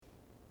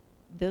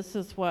this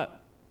is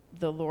what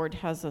the Lord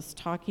has us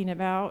talking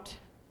about.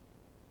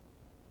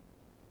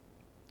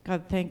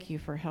 God, thank you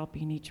for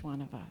helping each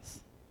one of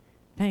us.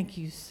 Thank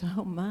you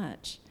so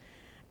much.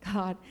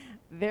 God,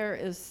 there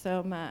is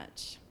so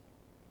much.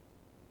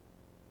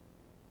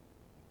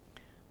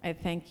 I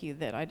thank you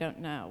that I don't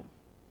know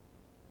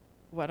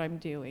what I'm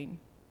doing.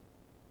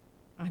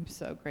 I'm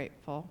so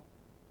grateful.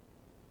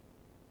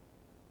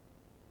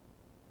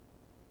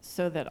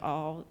 So that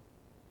I'll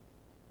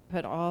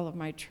put all of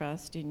my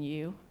trust in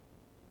you.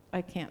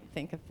 I can't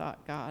think a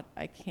thought, God.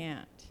 I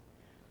can't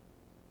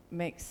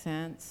make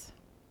sense.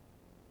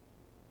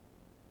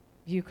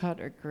 You,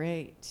 God, are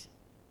great.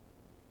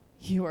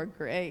 You are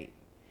great.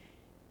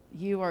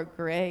 You are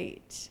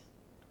great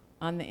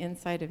on the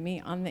inside of me,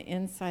 on the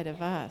inside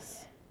of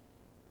us,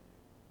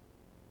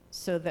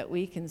 so that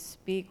we can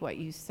speak what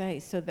you say,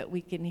 so that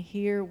we can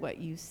hear what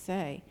you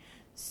say,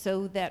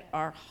 so that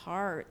our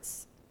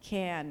hearts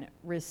can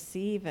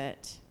receive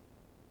it.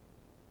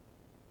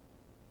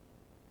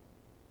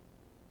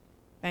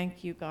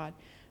 Thank you, God.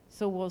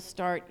 So we'll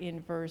start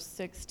in verse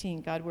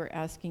 16. God, we're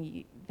asking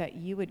you that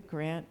you would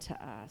grant to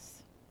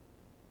us,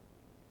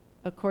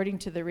 according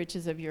to the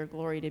riches of your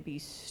glory, to be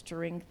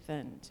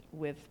strengthened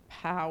with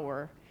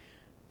power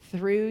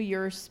through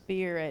your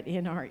Spirit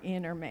in our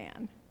inner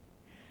man,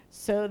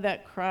 so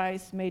that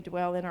Christ may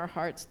dwell in our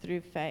hearts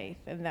through faith,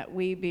 and that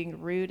we,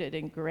 being rooted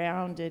and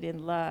grounded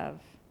in love,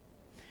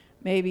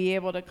 may be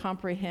able to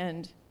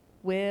comprehend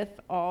with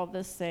all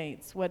the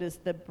saints what is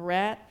the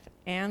breadth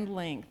and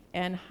length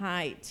and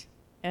height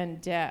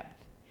and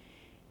depth,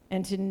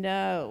 and to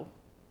know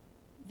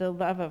the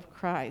love of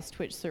Christ,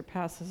 which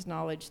surpasses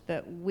knowledge,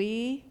 that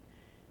we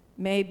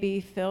may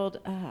be filled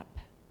up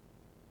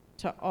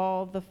to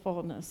all the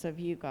fullness of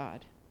you,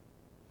 God.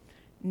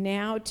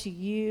 Now to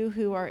you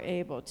who are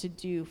able to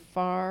do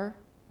far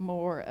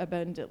more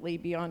abundantly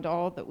beyond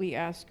all that we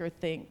ask or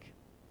think,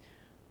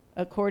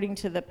 according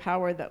to the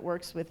power that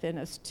works within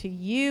us, to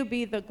you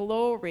be the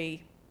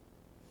glory.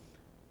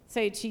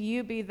 Say, to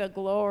you be the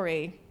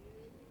glory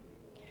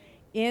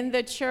in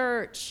the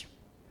church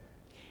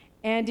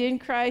and in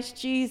Christ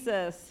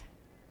Jesus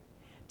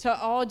to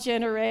all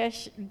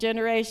generations,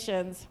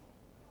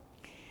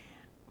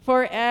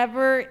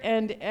 forever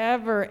and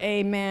ever.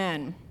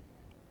 Amen.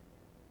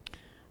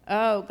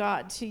 Oh,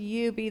 God, to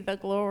you be the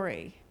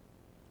glory.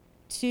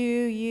 To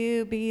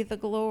you be the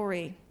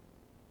glory.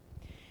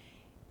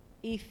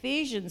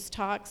 Ephesians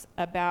talks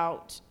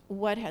about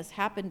what has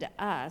happened to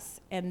us,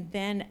 and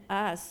then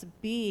us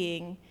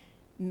being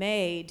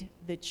made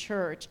the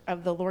church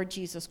of the Lord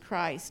Jesus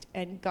Christ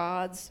and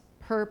God's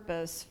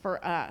purpose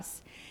for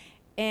us.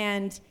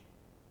 And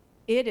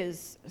it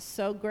is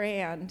so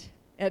grand,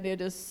 and it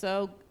is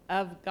so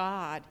of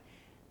God,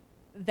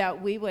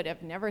 that we would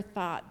have never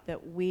thought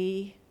that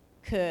we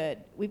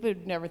would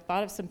have never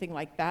thought of something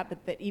like that,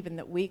 but that even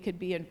that we could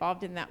be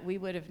involved in that, we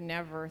would have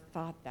never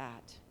thought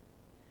that.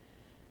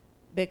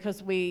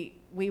 Because we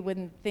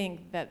wouldn't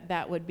think that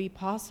that would be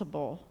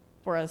possible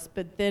for us.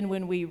 But then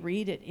when we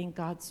read it in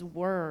God's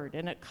word,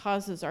 and it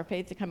causes our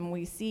faith to come, and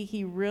we see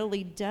he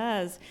really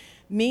does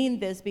mean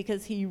this,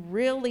 because he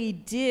really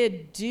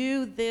did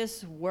do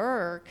this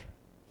work,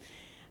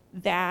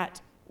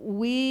 that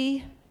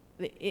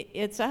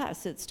it's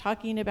us. It's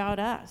talking about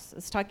us.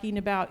 It's talking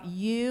about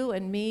you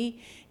and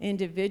me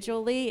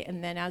individually,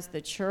 and then as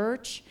the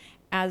church,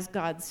 as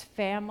God's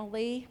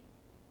family,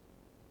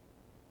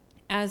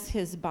 as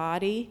his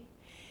body.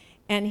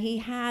 And he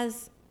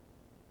has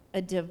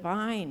a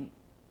divine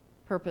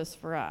purpose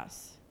for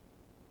us.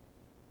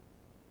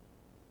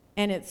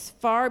 And it's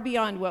far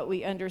beyond what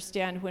we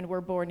understand when we're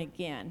born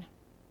again.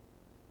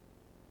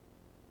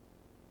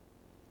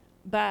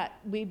 But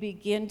we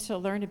begin to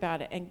learn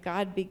about it, and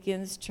God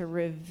begins to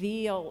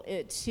reveal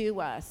it to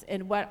us.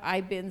 And what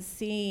I've been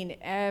seeing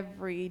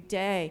every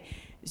day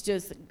is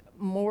just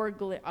more,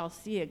 I'll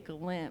see a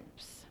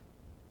glimpse.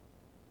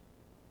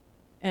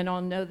 And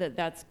I'll know that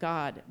that's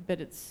God,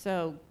 but it's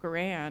so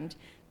grand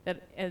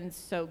and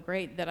so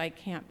great that I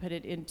can't put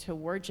it into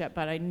words yet,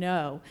 but I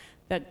know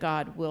that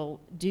God will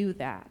do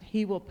that.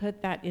 He will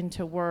put that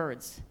into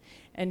words,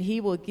 and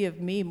he will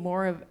give me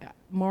more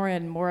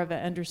and more of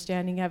an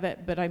understanding of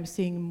it, but I'm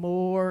seeing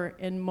more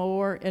and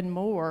more and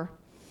more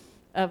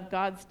of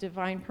God's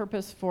divine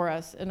purpose for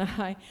us, and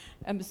I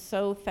am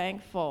so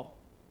thankful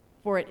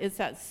for it. It's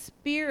that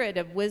spirit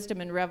of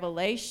wisdom and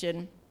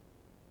revelation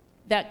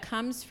that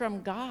comes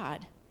from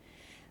God,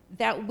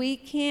 that we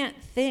can't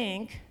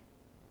think,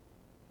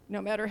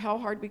 no matter how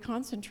hard we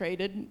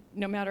concentrated,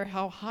 no matter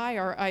how high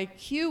our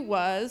IQ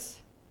was,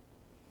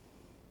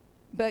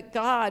 but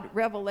God,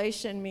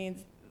 revelation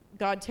means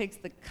God takes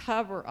the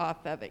cover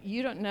off of it.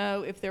 You don't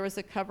know if there was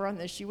a cover on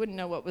this. You wouldn't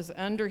know what was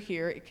under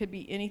here. It could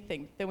be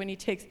anything. Then when he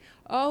takes,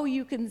 oh,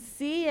 you can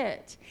see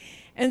it.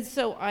 And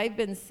so I've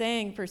been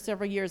saying for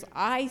several years,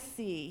 I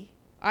see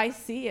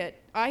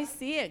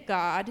it,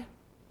 God.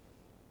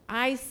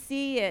 I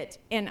see it,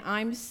 and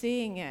I'm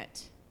seeing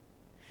it.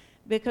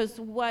 Because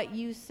what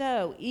you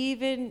sow,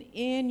 even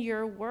in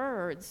your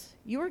words,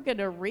 you're going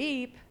to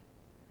reap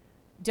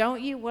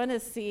Don't you want to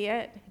see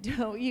it?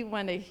 Don't you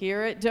want to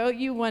hear it? Don't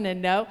you want to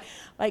know?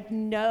 Like,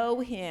 know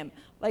him.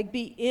 Like,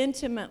 be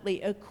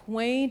intimately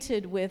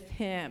acquainted with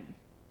him.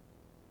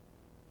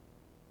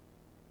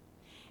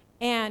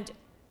 And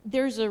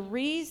there's a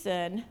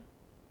reason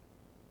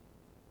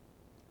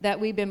that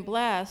we've been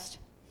blessed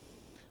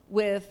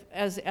with,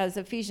 as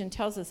Ephesians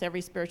tells us,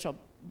 every spiritual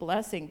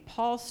blessing.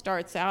 Paul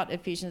starts out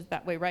Ephesians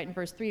that way, right in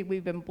verse 3.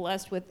 We've been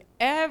blessed with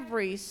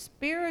every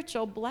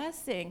spiritual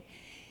blessing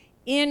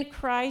in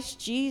Christ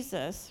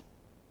Jesus.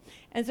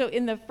 And so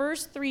in the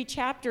first 3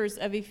 chapters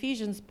of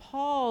Ephesians,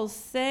 Paul's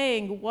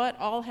saying what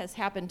all has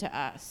happened to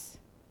us.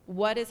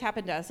 What has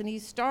happened to us. And he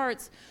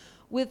starts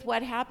with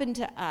what happened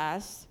to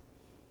us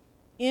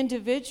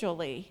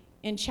individually.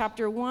 In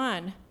chapter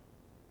 1,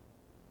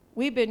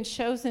 we've been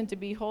chosen to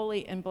be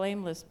holy and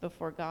blameless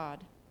before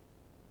God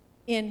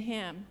in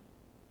him.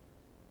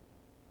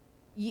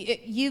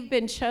 You've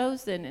been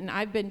chosen, and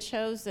I've been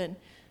chosen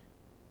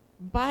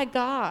by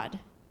God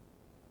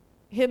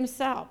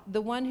himself,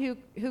 the one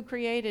who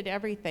created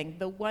everything,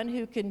 the one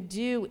who can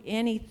do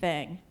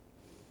anything.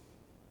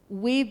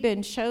 We've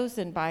been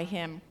chosen by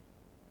him.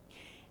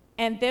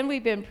 And then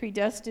we've been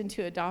predestined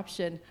to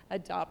adoption,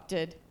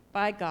 adopted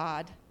by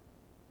God,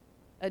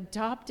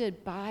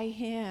 adopted by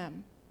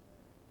him.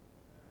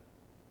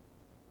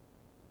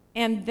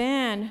 And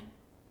then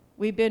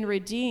we've been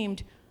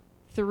redeemed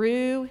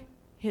through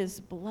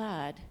his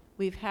blood.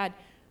 We've had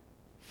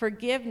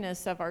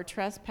forgiveness of our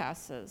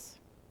trespasses.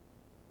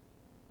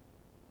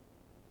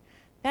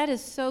 That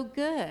is so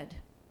good.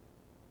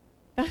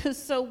 That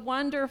is so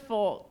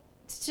wonderful.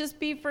 To just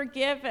be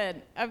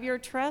forgiven of your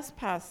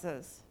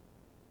trespasses.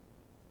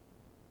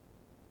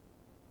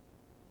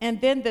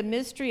 And then the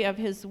mystery of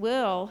his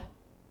will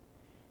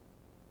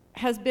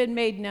has been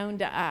made known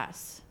to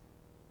us.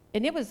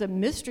 And it was a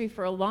mystery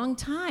for a long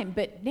time,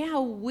 but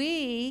now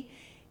we,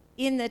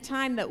 in the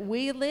time that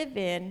we live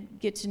in,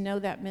 get to know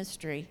that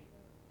mystery.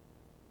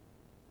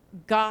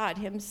 God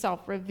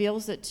himself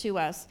reveals it to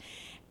us,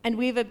 and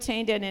we've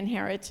obtained an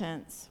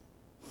inheritance.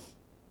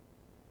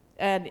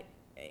 And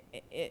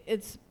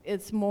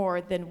it's more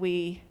than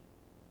we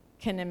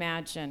can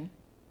imagine.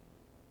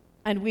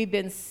 And we've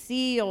been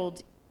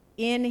sealed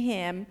in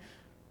him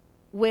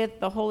with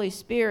the Holy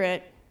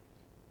Spirit.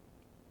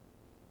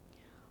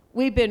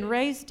 We've been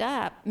raised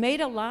up,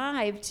 made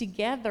alive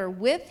together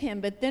with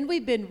him, but then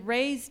we've been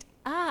raised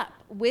up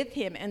with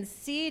him and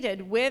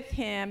seated with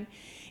him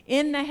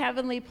in the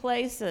heavenly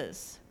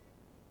places.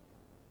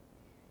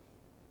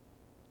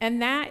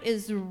 And that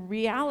is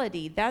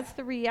reality. That's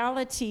the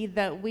reality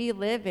that we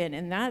live in.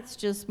 And that's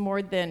just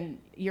more than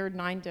your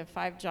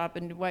 9-to-5 job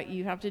and what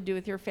you have to do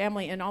with your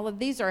family. And all of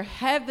these are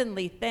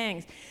heavenly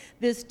things.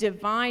 This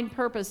divine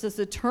purpose, this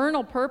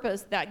eternal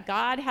purpose that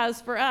God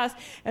has for us.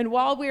 And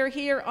while we're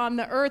here on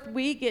the earth,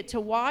 we get to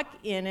walk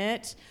in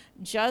it,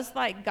 just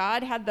like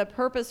God had the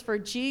purpose for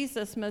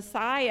Jesus,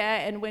 Messiah.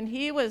 And when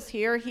he was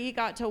here, he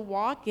got to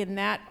walk in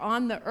that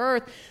on the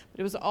earth.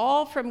 But it was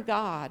all from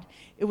God.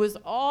 It was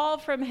all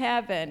from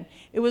heaven.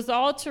 It was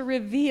all to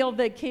reveal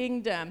the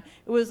kingdom.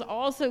 It was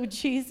also,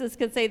 Jesus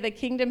could say, the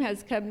kingdom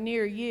has come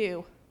near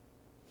you.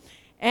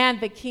 And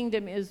the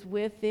kingdom is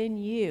within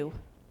you.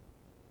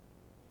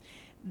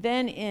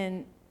 Then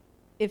in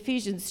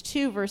Ephesians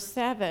 2, verse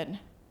 7,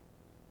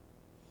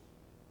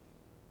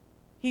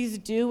 he's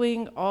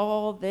doing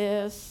all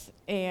this,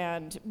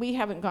 and we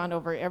haven't gone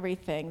over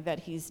everything that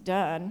he's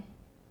done.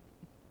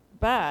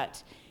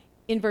 But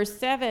in verse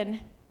 7,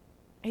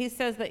 he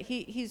says that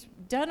he's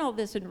done all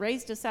this and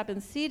raised us up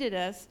and seated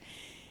us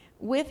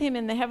with him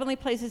in the heavenly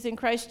places in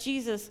Christ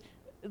Jesus.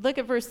 Look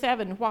at verse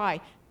 7.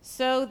 Why?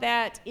 So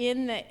that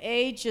in the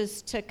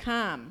ages to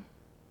come,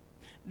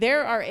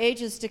 there are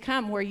ages to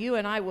come where you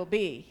and I will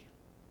be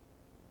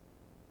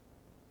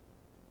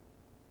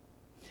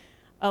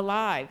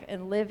alive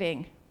and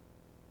living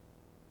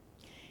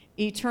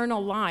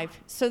eternal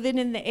life, so that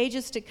in the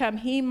ages to come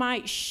he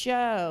might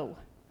show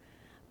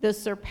the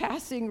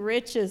surpassing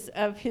riches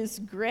of his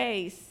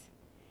grace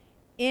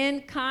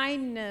in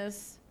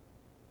kindness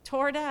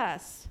toward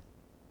us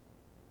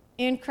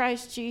in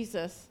Christ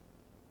Jesus.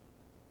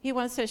 He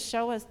wants to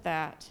show us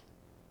that.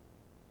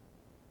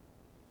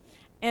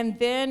 And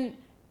then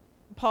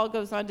Paul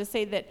goes on to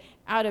say that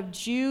out of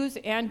Jews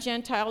and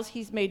Gentiles,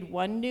 he's made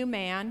one new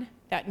man,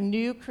 that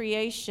new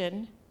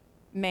creation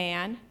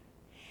man.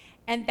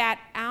 And that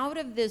out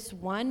of this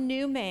one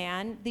new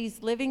man,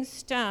 these living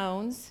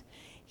stones,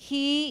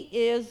 he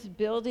is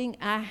building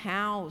a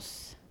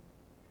house.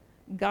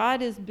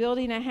 God is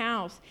building a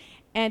house.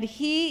 And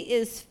he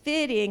is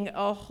fitting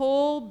a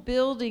whole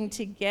building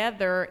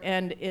together,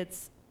 and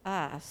it's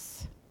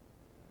us.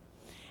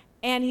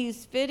 And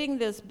he's fitting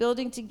this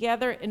building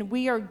together, and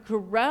we are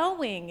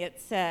growing,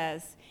 it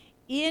says,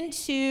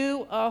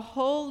 into a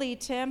holy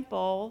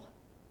temple.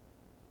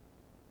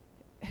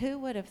 Who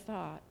would have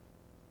thought?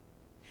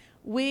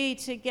 We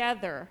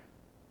together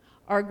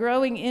are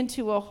growing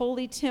into a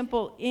holy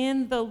temple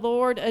in the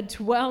Lord, a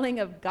dwelling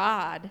of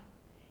God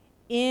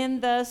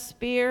in the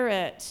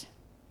Spirit.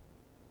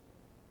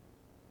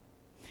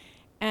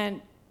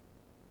 And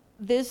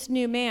this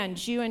new man,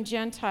 Jew and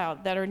Gentile,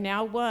 that are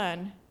now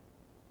one,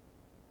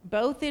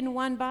 both in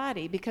one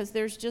body, because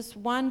there's just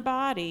one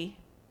body,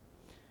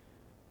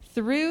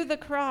 through the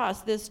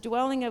cross, this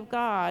dwelling of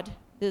God,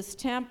 this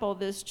temple,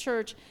 this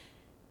church,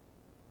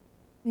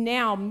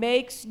 now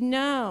makes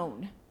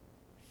known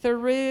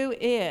through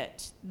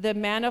it the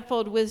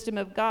manifold wisdom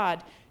of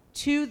God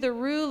to the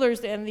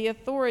rulers and the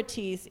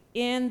authorities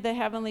in the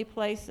heavenly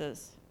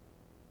places.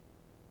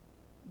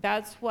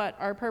 That's what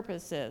our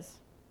purpose is.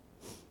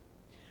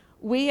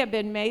 We have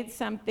been made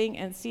something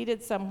and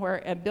seated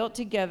somewhere and built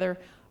together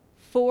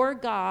for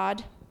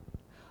God,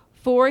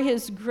 for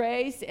his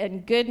grace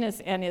and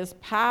goodness and his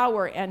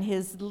power and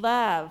his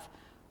love,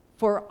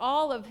 for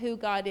all of who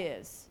God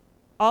is,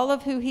 all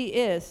of who he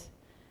is,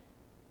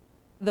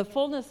 the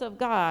fullness of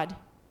God,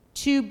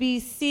 to be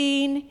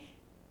seen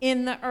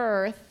in the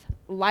earth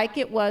like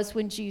it was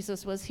when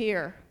Jesus was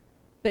here.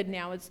 But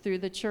now it's through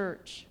the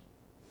church.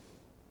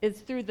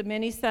 It's through the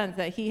many sons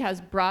that he has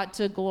brought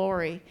to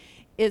glory.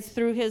 It's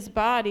through his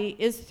body.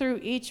 It's through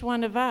each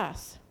one of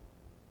us.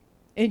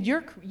 And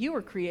you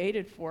were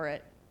created for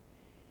it.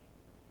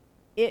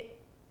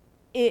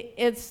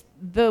 It's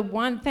the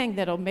one thing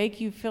that'll make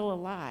you feel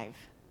alive.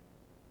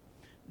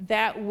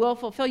 That will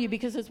fulfill you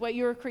because it's what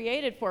you were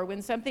created for.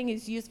 When something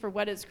is used for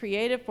what it's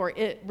created for,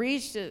 it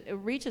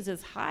reaches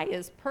its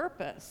highest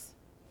purpose.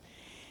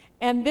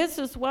 And this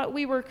is what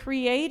we were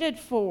created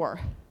for.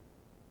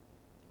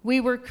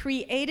 We were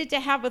created to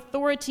have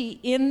authority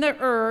in the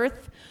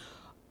earth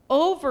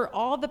over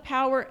all the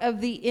power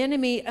of the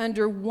enemy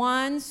under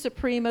one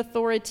supreme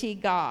authority,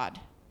 God.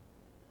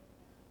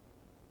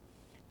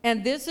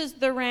 And this is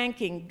the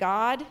ranking,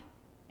 God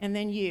and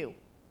then you.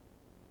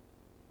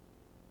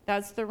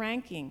 That's the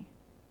ranking.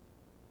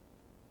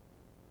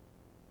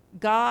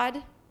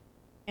 God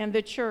and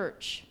the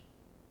church.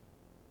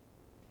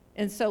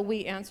 And so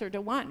we answer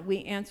to one.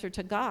 We answer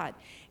to God.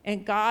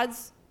 And God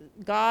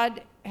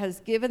has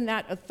given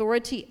that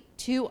authority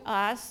to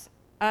us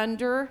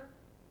under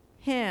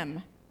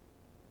him.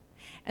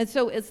 And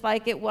so it's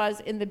like it was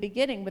in the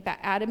beginning with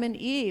Adam and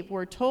Eve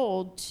were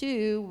told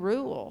to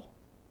rule.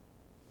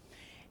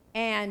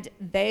 And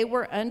they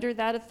were under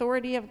that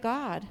authority of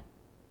God.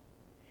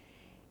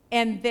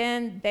 And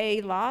then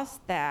they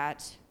lost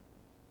that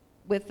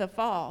with the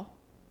fall.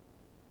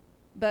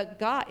 But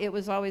God, it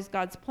was always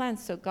God's plan,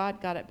 so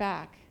God got it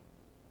back.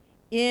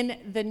 In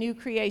the new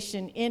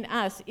creation, in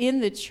us, in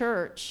the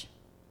church.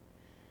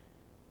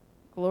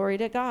 Glory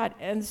to God.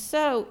 And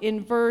so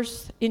in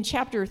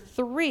chapter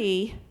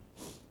 3,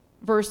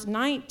 verse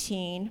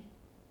 19,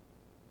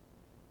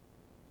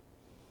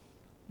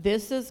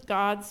 this is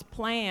God's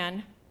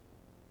plan.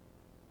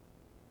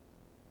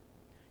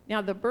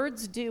 Now, the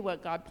birds do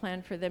what God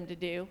planned for them to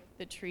do.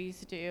 The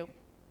trees do.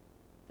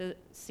 The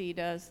sea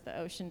does. The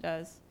ocean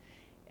does.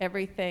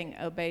 Everything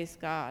obeys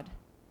God.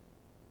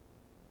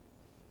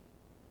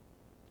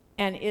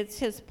 And it's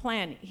his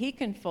plan. He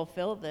can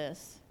fulfill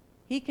this.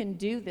 He can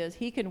do this.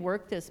 He can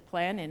work this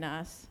plan in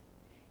us.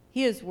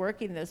 He is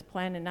working this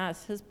plan in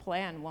us. His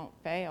plan won't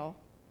fail.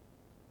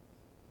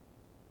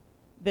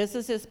 This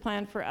is his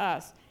plan for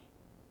us.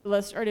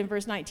 Let's start in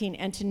verse 19.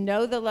 And to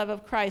know the love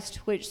of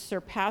Christ, which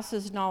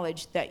surpasses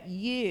knowledge, that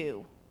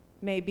you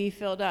may be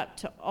filled up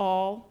to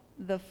all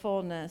the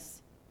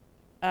fullness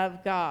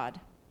of God.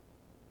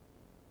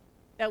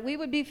 That we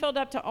would be filled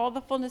up to all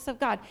the fullness of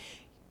God.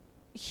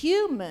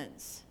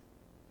 Humans,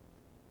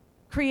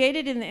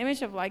 created in the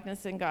image of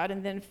likeness in God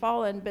and then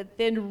fallen, but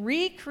then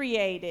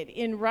recreated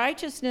in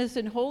righteousness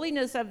and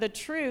holiness of the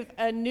truth,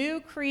 a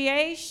new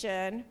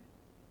creation,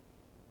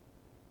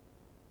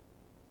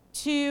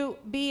 to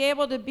be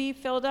able to be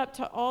filled up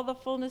to all the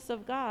fullness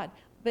of God.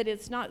 But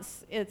it's not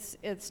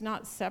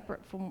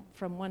separate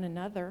from one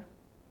another.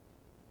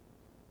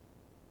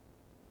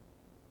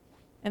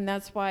 And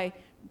that's why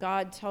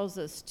God tells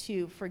us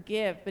to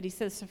forgive, but he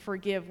says to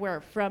forgive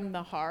where? From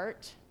the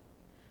heart.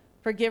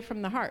 Forgive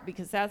from the heart,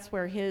 because that's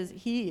where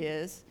he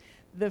is,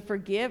 the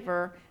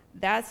forgiver.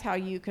 That's how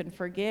you can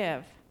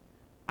forgive.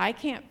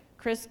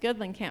 Chris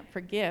Goodland can't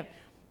forgive.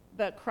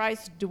 But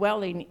Christ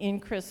dwelling in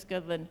Chris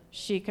Goodland,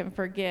 she can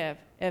forgive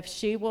if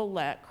she will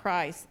let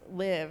Christ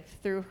live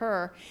through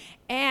her.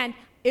 And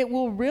it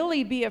will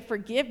really be a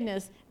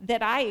forgiveness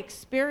that I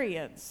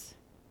experience,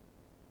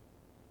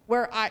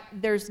 where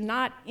there's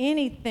not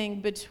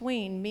anything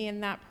between me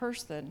and that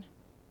person.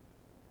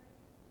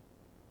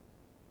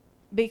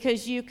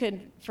 Because you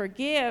can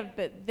forgive,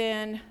 but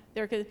then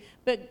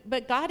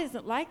but God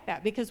isn't like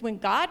that. Because when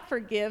God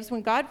forgives,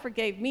 when God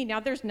forgave me,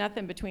 now there's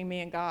nothing between me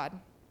and God.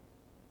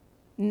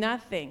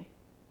 Nothing.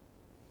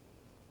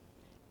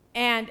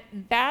 And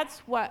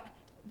that's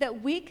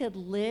that we could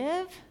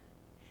live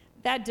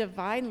that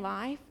divine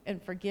life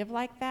and forgive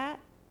like that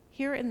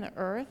here in the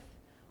earth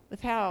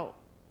with how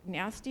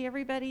nasty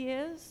everybody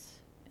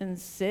is and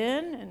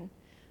sin and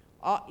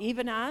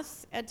even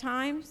us at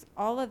times,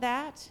 all of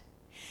that.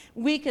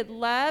 We could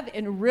love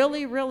and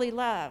really, really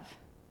love.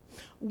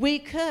 We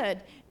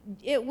could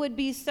it would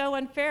be so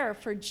unfair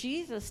for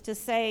Jesus to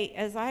say,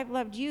 as I've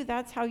loved you,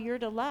 that's how you're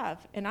to love.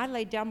 And I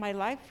laid down my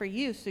life for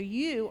you, so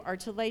you are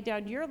to lay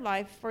down your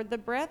life for the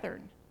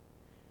brethren.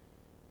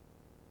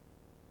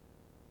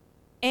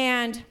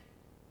 And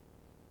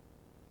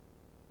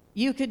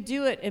you could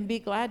do it and be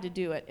glad to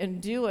do it,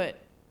 and do it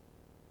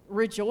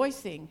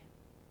rejoicing.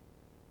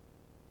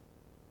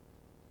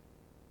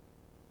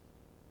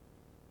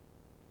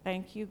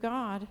 Thank you,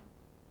 God.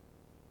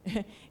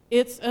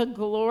 It's a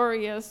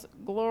glorious,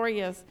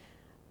 glorious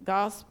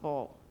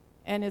gospel,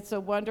 and it's a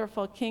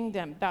wonderful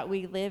kingdom that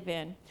we live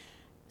in.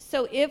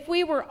 So if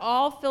we were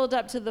all filled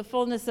up to the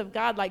fullness of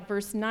God, like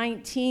verse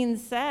 19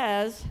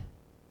 says,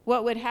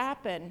 what would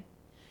happen?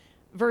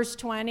 Verse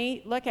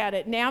 20, look at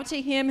it. Now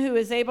to him who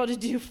is able to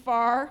do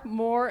far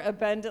more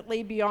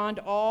abundantly beyond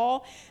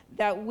all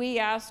that we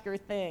ask or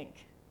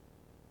think.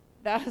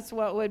 That's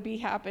what would be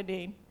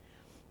happening.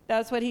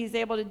 That's what he's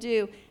able to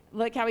do.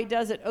 Look how he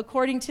does it.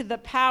 According to the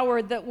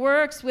power that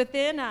works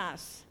within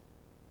us.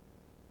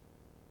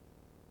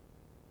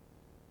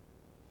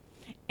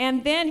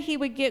 And then he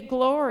would get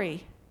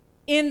glory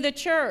in the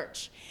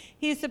church.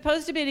 He's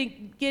supposed to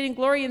be getting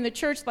glory in the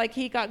church like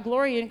he got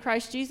glory in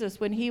Christ Jesus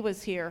when he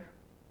was here.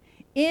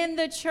 In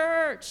the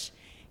church,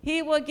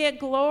 he will get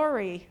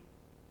glory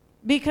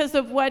because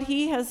of what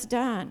he has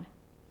done.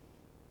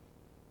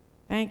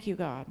 Thank you,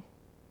 God.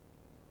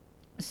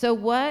 So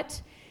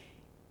what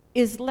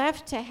is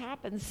left to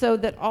happen so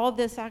that all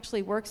this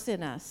actually works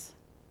in us?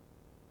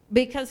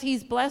 Because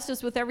he's blessed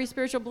us with every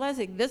spiritual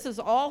blessing. This has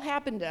all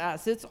happened to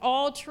us. It's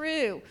all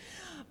true.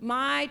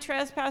 My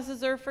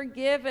trespasses are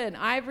forgiven.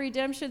 I have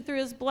redemption through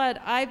his blood.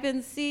 I've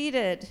been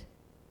seated.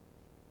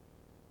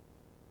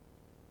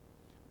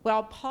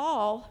 Well,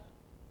 Paul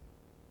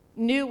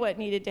knew what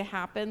needed to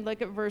happen.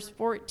 Look at verse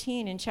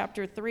 14 in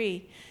chapter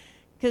 3,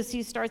 because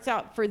he starts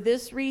out, for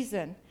this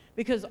reason,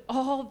 because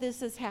all this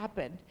has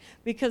happened,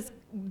 because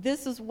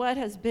this is what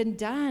has been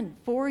done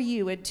for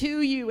you and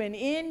to you and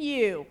in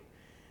you.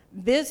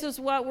 This is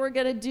what we're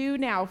going to do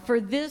now for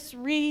this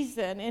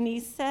reason. And he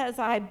says,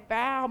 I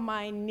bow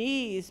my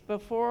knees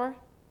before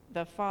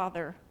the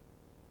Father.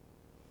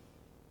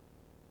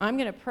 I'm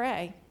going to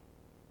pray.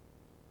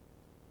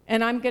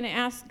 And I'm going to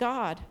ask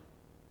God.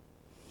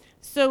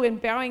 So in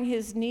bowing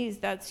his knees,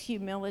 that's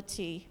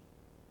humility.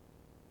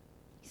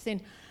 He's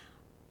saying,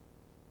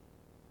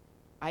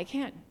 I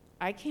can't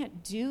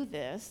do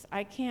this.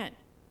 I can't,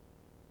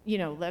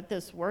 let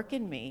this work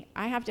in me.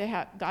 I have to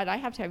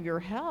have your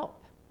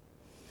help.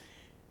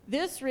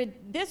 This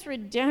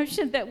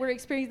redemption that we're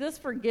experiencing, this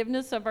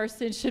forgiveness of our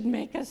sins should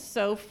make us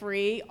so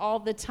free all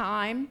the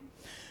time.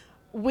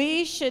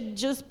 We should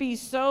just be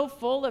so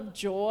full of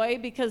joy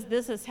because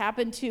this has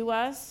happened to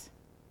us.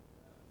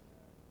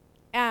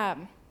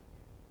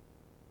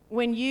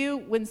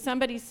 When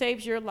somebody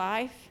saves your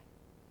life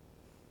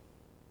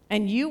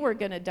and you were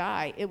going to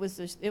die, it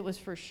was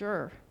for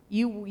sure.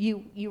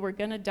 You were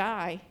going to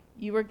die.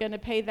 You were going to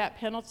pay that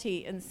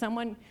penalty, and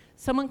someone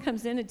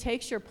comes in and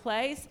takes your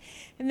place,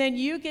 and then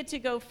you get to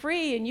go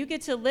free, and you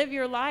get to live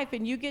your life,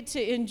 and you get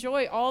to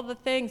enjoy all the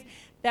things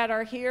that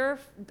are here,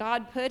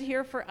 God put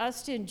here for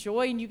us to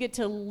enjoy, and you get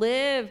to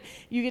live.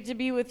 You get to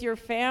be with your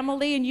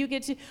family, and you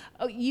get to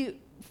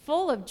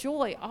full of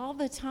joy all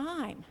the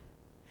time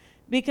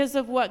because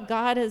of what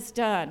God has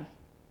done.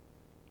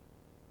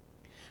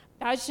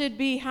 That should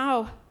be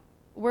how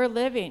we're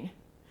living.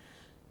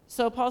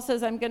 So Paul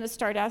says, I'm going to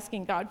start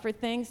asking God for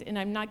things, and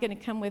I'm not going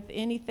to come with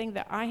anything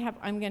that I have.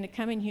 I'm going to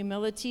come in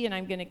humility, and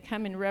I'm going to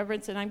come in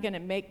reverence, and I'm going to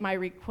make my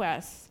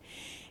requests.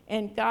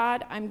 And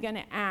God, I'm going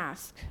to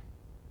ask,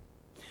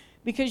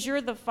 because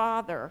you're the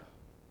Father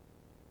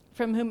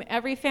from whom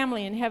every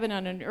family in heaven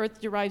and on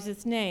earth derives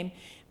its name.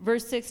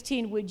 Verse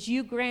 16, would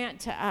you grant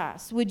to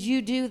us? Would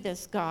you do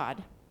this,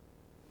 God?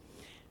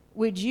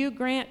 Would you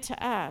grant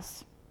to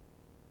us?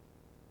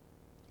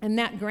 And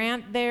that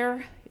grant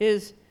there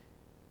is,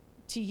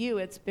 to you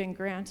it's been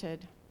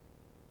granted.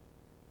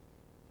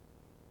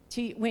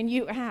 When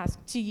you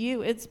ask, to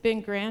you it's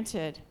been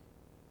granted.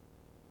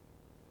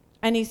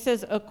 And he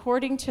says,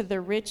 according to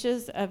the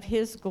riches of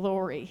his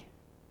glory.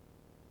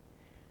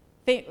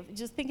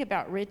 Just think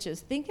about riches.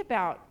 Think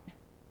about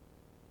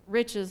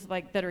riches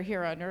like that are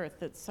here on earth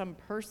that some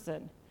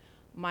person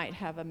might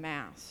have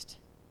amassed.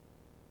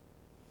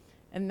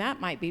 And that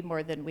might be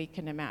more than we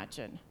can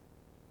imagine.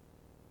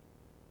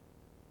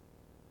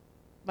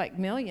 Like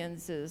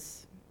millions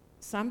is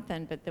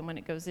something, but then when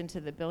it goes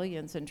into the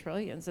billions and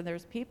trillions, and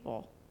there's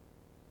people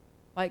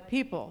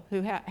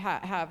who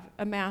have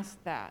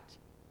amassed that.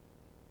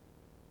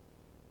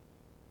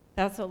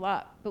 That's a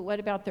lot. But what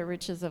about the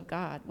riches of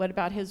God? What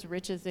about his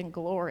riches in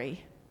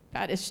glory?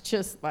 That is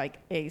just like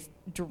a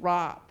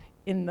drop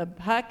in the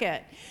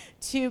bucket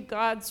to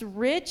God's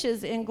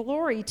riches in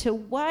glory, to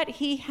what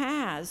he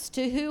has,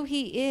 to who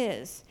he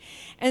is.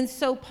 And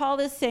so Paul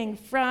is saying,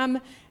 from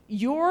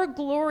your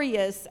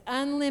glorious,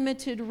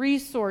 unlimited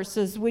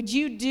resources, would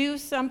you do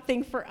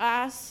something for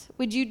us?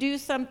 Would you do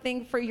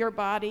something for your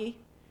body?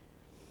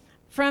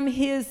 From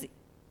his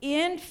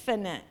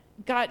infinite,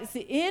 God is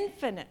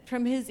infinite,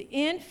 from his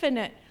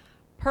infinite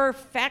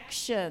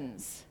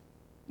perfections.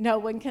 No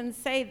one can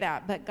say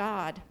that but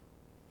God.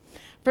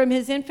 From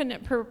his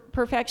infinite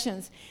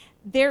perfections,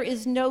 there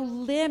is no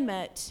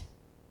limit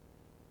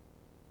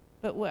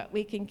but what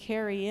we can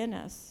carry in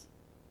us.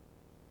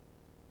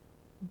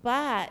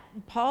 But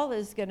Paul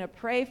is going to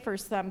pray for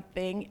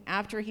something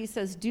after he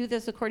says, do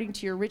this according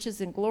to your riches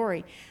and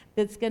glory,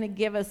 that's going to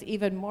give us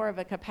even more of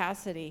a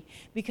capacity.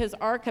 Because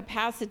our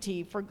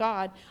capacity for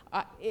God,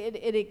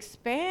 it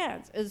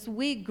expands as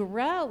we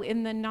grow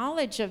in the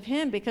knowledge of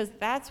him, because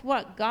that's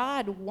what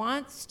God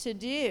wants to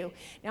do.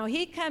 Now,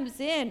 he comes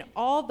in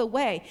all the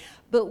way,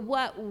 but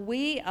what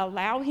we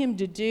allow him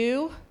to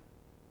do,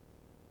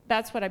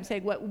 that's what I'm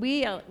saying,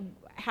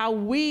 how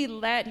we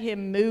let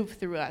him move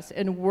through us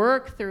and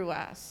work through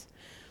us,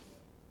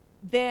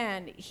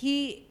 then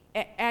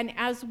and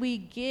as we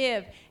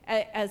give,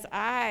 as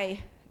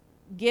I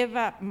give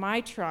up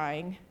my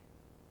trying,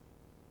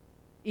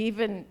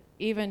 even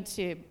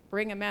to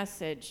bring a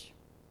message,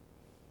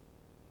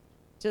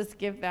 just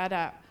give that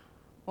up.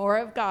 More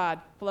of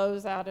God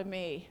flows out of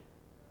me.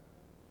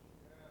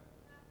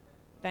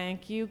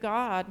 Thank you,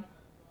 God.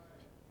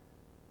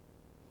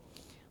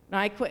 When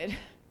I quit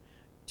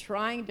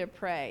trying to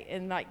pray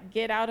and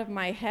get out of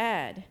my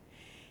head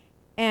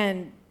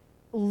and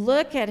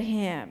look at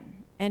him,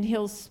 and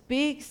he'll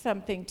speak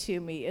something to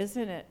me.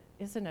 Isn't it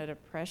a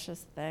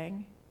precious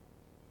thing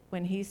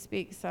when he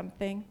speaks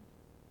something?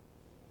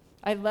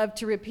 I love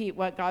to repeat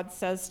what God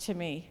says to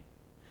me,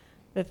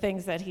 the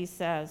things that he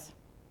says.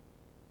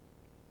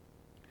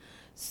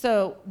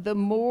 So the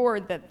more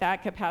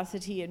that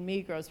capacity in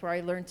me grows, where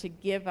I learn to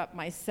give up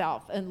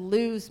myself and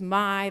lose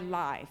my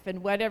life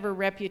and whatever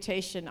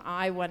reputation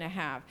I want to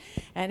have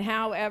and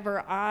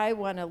however I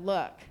want to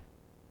look.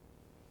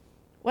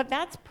 Well,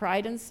 that's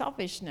pride and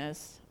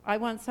selfishness. I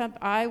want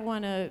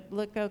to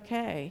look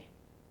okay.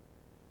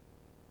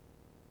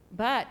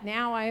 But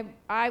now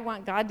I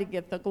want God to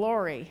get the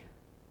glory.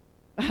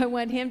 I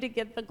want him to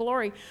get the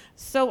glory.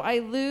 So I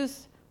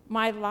lose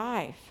my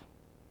life.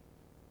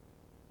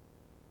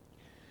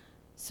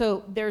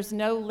 So there's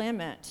no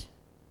limit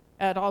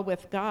at all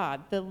with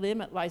God. The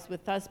limit lies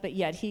with us, but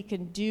yet he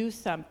can do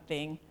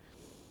something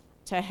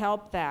to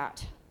help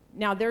that.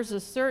 Now, there's a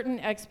certain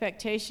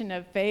expectation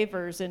of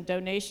favors and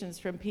donations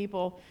from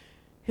people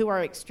who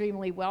are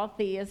extremely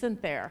wealthy,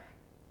 isn't there?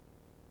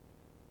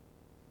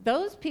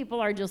 Those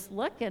people are just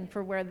looking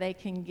for where they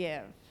can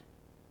give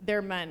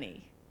their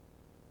money,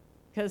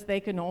 because they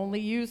can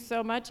only use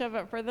so much of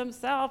it for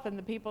themselves and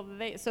the people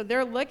so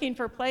they're looking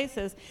for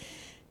places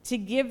to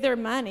give their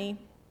money.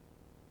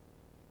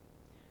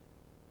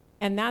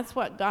 And that's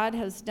what God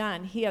has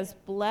done. He has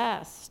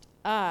blessed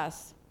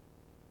us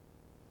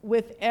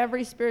with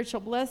every spiritual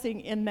blessing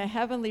in the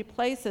heavenly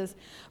places.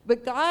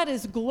 But God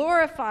is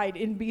glorified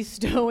in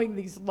bestowing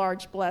these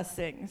large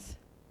blessings.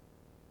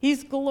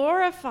 He's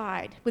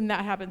glorified when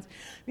that happens.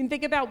 I mean,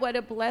 think about what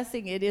a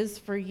blessing it is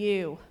for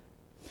you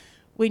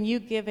when you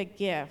give a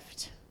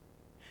gift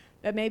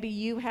that maybe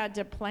you had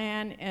to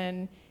plan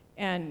and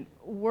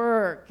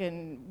work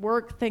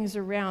things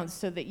around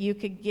so that you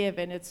could give,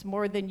 and it's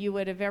more than you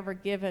would have ever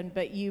given,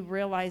 but you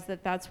realize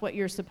that that's what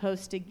you're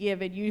supposed to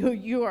give, and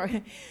you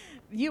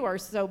are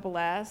so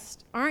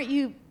blessed. Aren't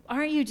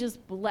you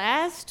just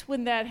blessed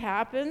when that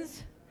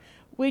happens?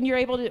 When you're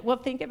able to,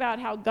 think about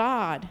how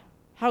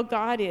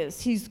God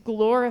is. He's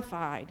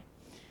glorified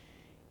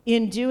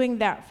in doing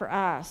that for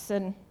us.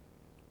 And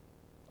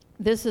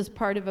this is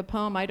part of a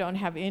poem. I don't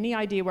have any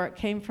idea where it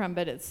came from,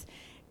 but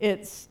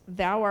it's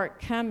thou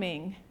art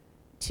coming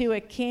to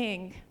a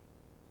king,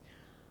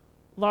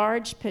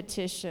 large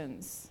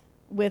petitions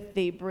with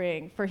thee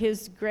bring, for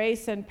his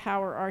grace and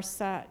power are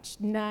such,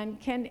 none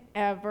can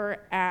ever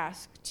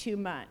ask too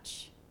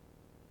much.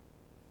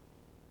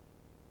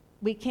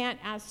 We can't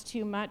ask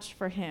too much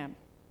for him.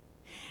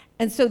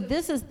 And so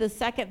this is the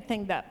second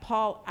thing that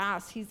Paul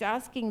asks. He's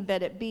asking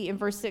that it be, in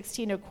verse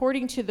 16,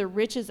 according to the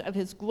riches of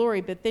his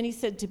glory, but then he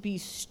said to be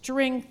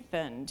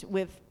strengthened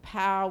with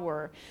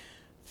power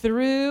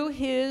through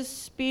his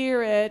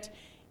Spirit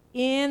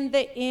in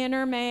the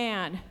inner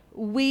man.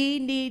 We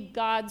need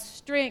God's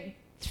strength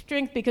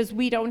because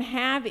we don't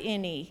have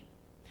any.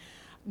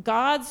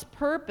 God's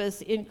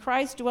purpose in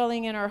Christ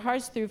dwelling in our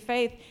hearts through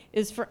faith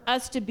is for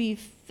us to be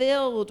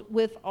filled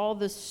with all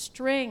the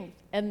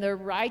strength and the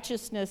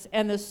righteousness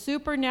and the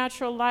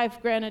supernatural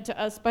life granted to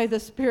us by the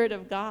Spirit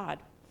of God.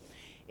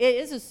 It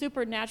is a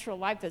supernatural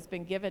life that's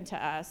been given to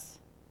us.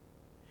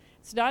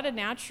 It's not a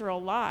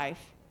natural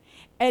life.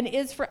 And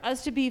it's for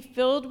us to be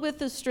filled with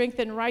the strength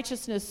and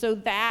righteousness so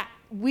that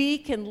we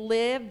can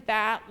live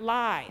that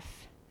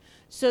life.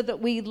 So that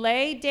we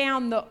lay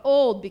down the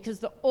old, because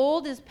the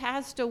old is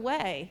passed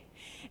away,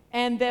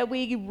 and that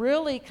we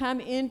really come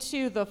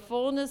into the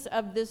fullness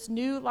of this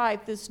new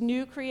life, this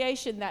new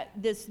creation,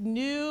 this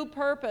new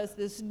purpose,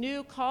 this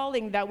new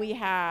calling that we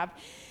have,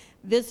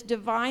 this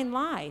divine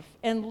life,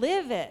 and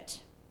live it.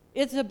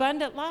 It's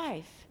abundant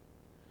life.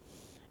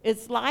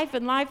 It's life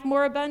and life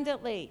more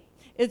abundantly.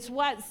 It's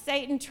what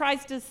Satan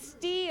tries to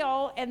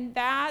steal, and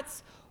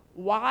that's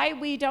why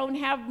we don't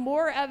have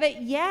more of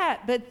it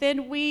yet. But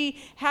then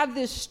we have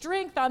this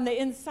strength on the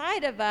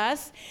inside of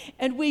us,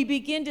 and we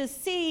begin to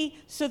see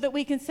so that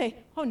we can say,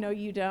 oh, no,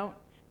 you don't.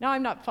 No,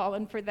 I'm not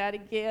falling for that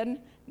again.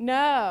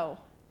 No.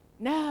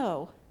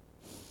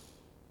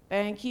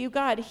 Thank you,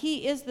 God.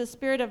 He is the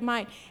Spirit of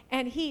might.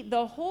 And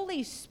the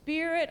Holy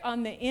Spirit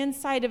on the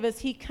inside of us,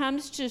 he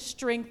comes to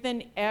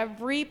strengthen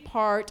every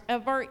part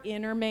of our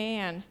inner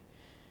man,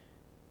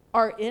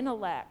 our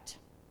intellect.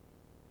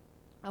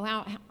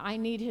 Oh, I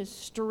need his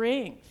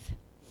strength.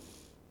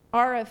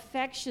 Our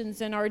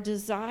affections and our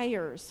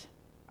desires,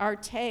 our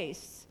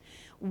tastes,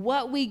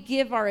 what we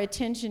give our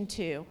attention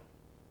to.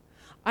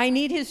 I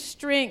need his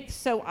strength,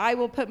 so I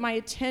will put my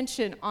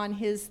attention on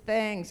his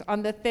things,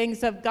 on the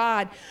things of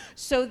God,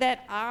 so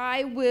that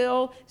I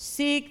will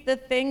seek the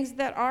things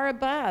that are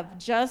above,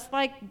 just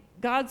like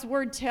God's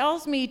word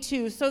tells me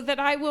to, so that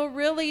I will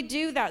really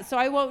do that. So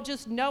I won't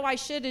just know I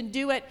should and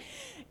do it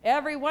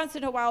every once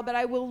in a while, but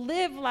I will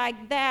live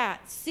like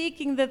that,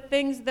 seeking the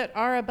things that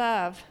are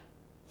above.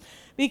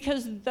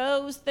 Because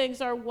those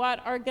things are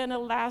what are going to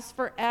last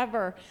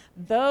forever.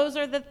 Those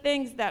are the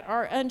things that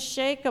are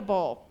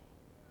unshakable.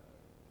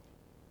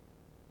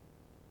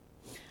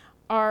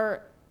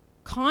 Our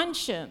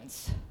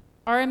conscience,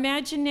 our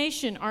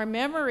imagination, our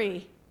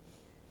memory,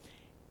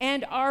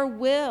 and our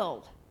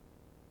will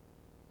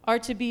are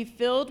to be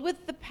filled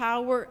with the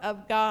power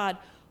of God,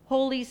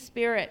 Holy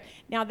Spirit.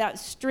 Now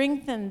that's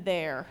strengthened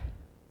there.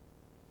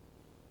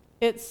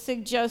 It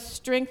suggests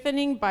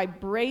strengthening by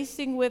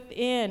bracing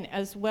within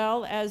as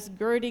well as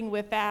girding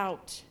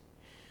without.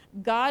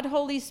 God,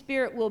 Holy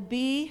Spirit, will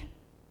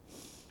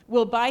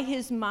by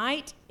his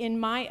might in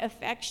my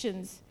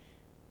affections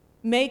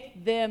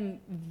make them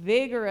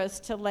vigorous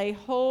to lay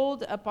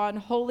hold upon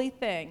holy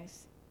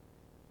things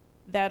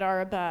that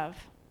are above.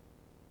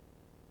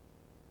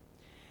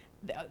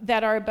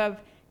 That are above,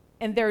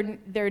 and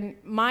they're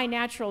my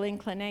natural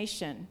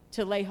inclination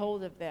to lay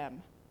hold of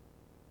them.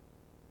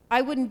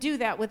 I wouldn't do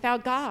that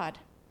without God.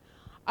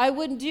 I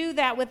wouldn't do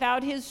that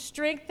without his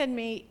strengthening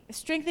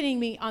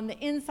me on the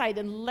inside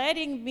and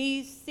letting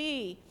me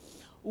see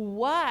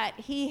what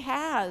he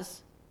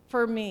has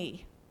for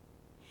me.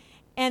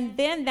 And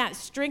then that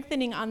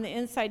strengthening on the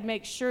inside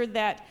makes sure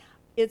that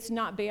it's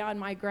not beyond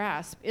my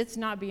grasp. It's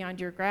not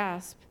beyond your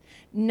grasp.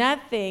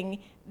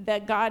 Nothing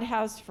that God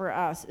has for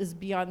us is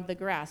beyond the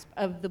grasp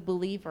of the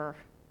believer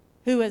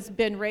who has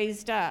been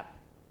raised up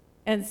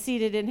and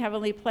seated in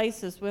heavenly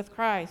places with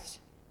Christ.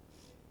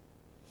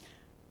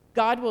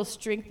 God will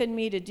strengthen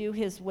me to do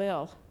his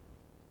will,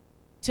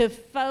 to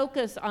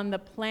focus on the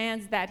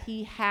plans that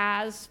he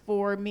has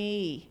for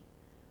me.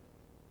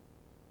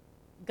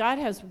 God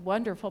has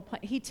wonderful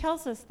plans. He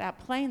tells us that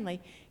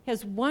plainly. He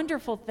has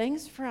wonderful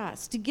things for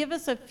us to give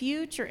us a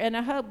future and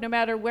a hope no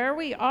matter where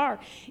we are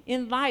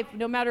in life,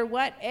 no matter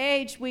what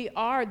age we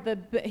are.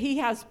 He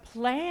has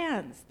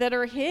plans that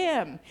are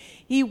him.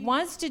 He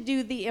wants to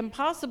do the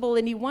impossible,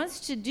 and he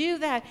wants to do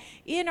that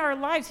in our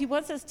lives. He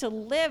wants us to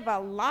live a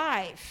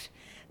life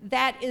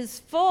that is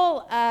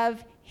full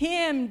of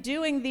him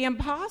doing the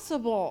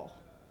impossible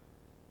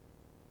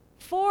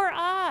for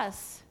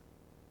us.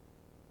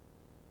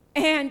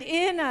 And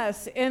in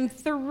us and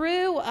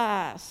through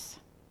us.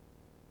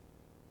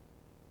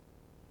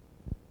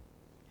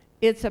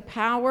 It's a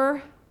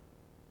power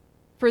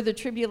for the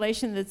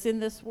tribulation that's in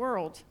this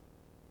world.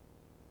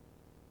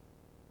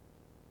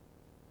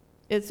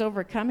 It's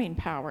overcoming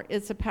power.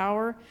 It's a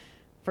power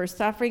for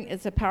suffering.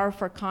 It's a power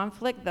for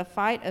conflict, the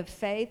fight of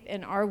faith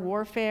in our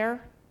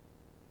warfare.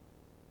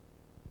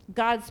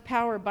 God's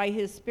power by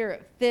his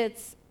Spirit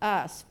fits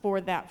us for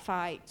that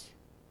fight.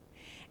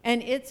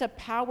 And it's a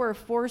power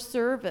for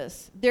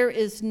service. There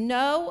is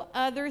no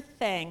other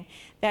thing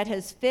that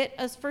has fit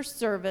us for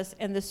service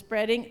and the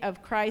spreading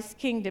of Christ's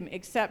kingdom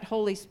except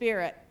Holy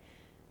Spirit.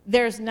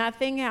 There's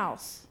nothing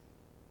else.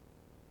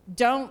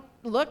 Don't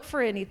look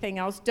for anything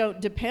else.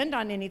 Don't depend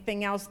on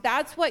anything else.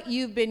 That's what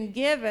you've been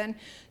given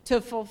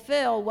to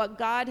fulfill what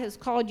God has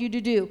called you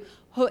to do.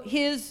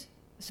 His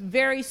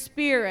very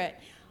Spirit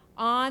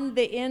on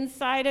the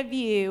inside of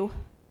you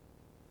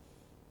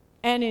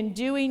and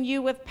enduing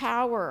you with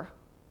power.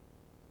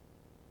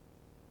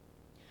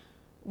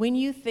 When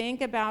you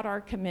think about our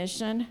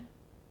commission,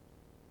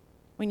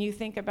 when you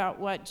think about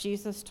what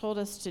Jesus told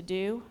us to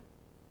do,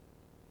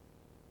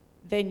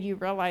 then you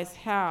realize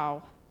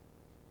how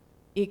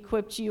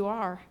equipped you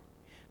are,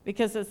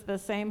 because it's the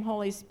same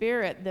Holy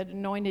Spirit that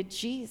anointed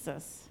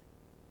Jesus.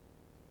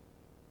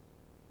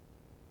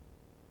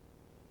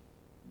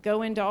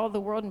 Go into all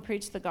the world and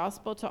preach the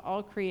gospel to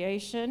all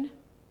creation.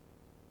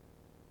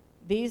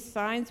 These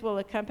signs will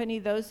accompany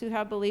those who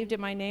have believed in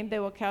my name. They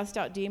will cast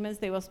out demons.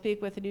 They will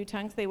speak with new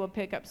tongues. They will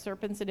pick up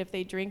serpents. And if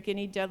they drink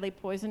any deadly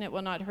poison, it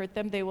will not hurt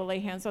them. They will lay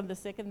hands on the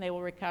sick and they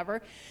will recover.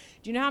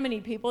 Do you know how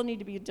many people need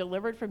to be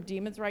delivered from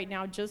demons right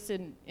now just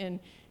in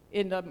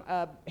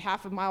a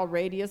half a mile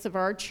radius of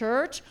our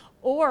church?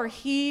 Or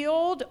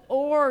healed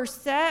or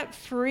set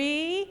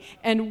free?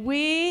 And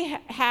we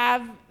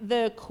have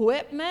the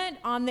equipment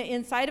on the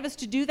inside of us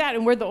to do that.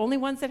 And we're the only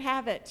ones that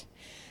have it.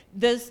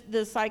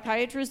 The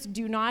psychiatrists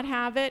do not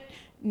have it.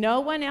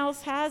 No one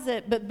else has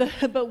it,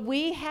 but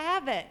we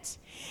have it.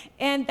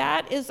 And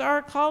that is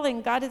our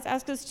calling. God has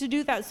asked us to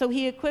do that. So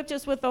he equipped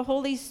us with the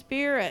Holy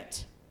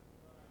Spirit.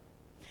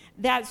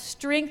 That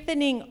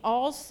strengthening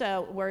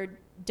also, we're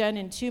done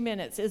in 2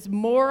 minutes, is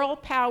moral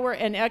power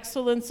and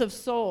excellence of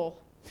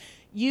soul.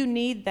 You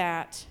need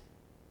that.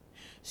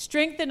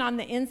 Strengthen on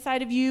the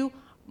inside of you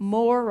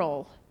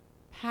moral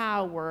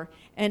power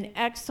and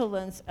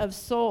excellence of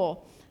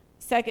soul.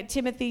 2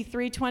 Timothy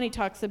 3:20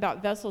 talks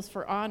about vessels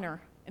for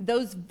honor.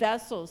 Those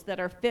vessels that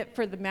are fit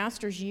for the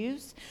master's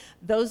use,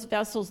 those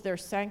vessels, they're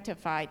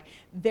sanctified.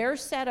 They're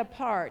set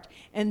apart,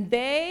 and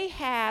they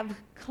have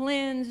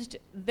cleansed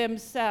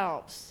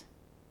themselves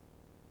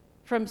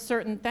from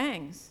certain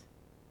things.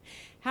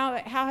 How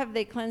have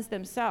they cleansed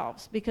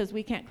themselves? Because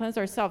we can't cleanse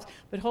ourselves.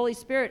 But Holy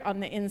Spirit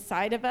on the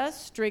inside of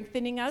us,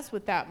 strengthening us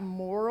with that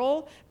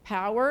moral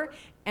power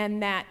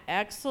and that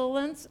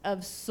excellence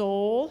of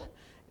soul,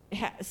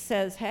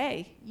 says,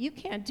 hey, you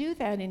can't do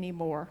that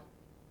anymore.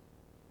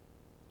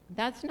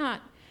 That's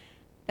not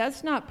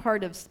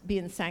part of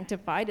being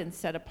sanctified and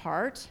set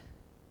apart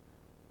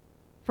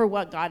for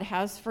what God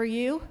has for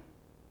you.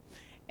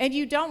 And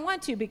you don't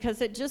want to,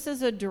 because it just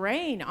is a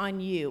drain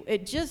on you.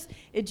 It just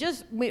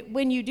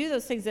when you do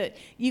those things that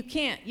you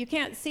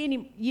can't see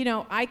any,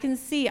 I can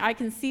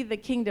see the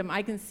kingdom.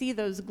 I can see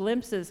those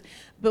glimpses.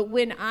 But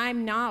when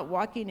I'm not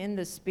walking in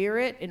the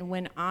Spirit, and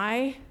when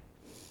I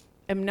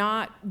am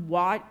not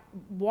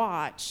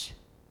watch,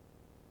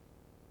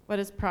 what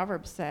does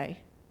Proverbs say?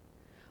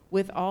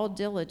 With all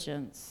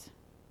diligence,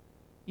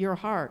 your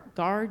heart,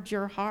 guard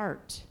your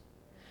heart.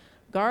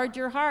 Guard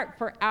your heart,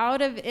 for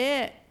out of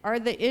it are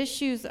the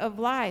issues of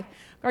life.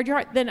 Guard your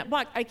heart. Then,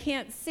 look, I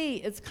can't see.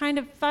 It's kind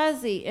of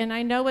fuzzy, and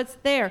I know it's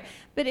there.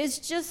 But it's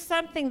just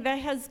something that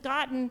has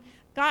gotten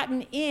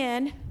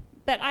in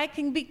that I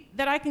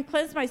can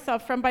cleanse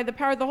myself from by the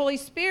power of the Holy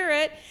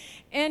Spirit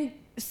and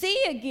see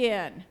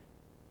again.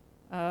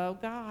 Oh,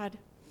 God.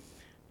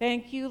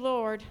 Thank you,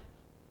 Lord.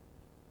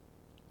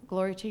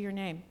 Glory to your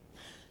name.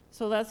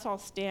 So let's all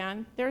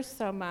stand. There's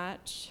so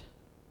much.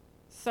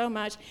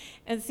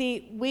 And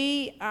see,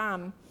 we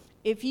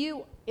if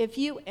you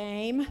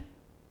aim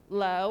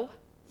low,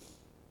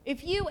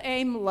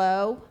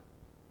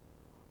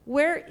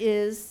 where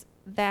is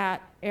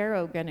that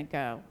arrow going to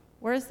go?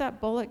 Where is that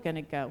bullet going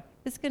to go?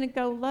 It's going to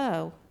go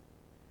low.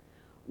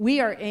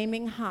 We are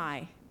aiming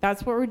high.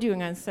 That's what we're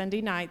doing on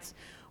Sunday nights.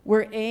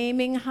 We're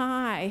aiming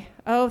high.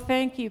 Oh,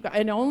 thank you, God.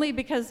 And only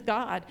because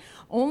God,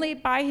 only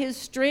by his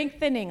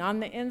strengthening on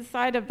the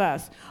inside of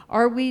us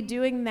are we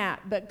doing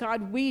that. But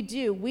God, we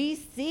do. We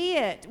see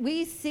it.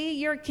 We see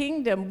your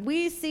kingdom.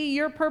 We see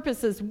your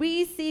purposes.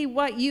 We see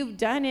what you've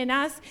done in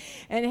us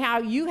and how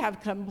you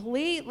have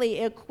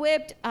completely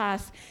equipped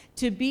us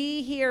to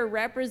be here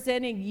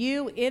representing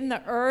you in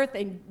the earth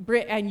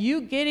and you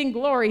getting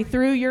glory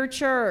through your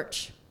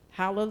church.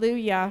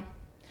 Hallelujah.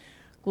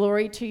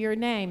 Glory to your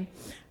name.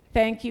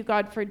 Thank you,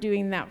 God, for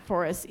doing that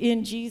for us.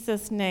 In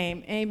Jesus'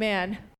 name, amen.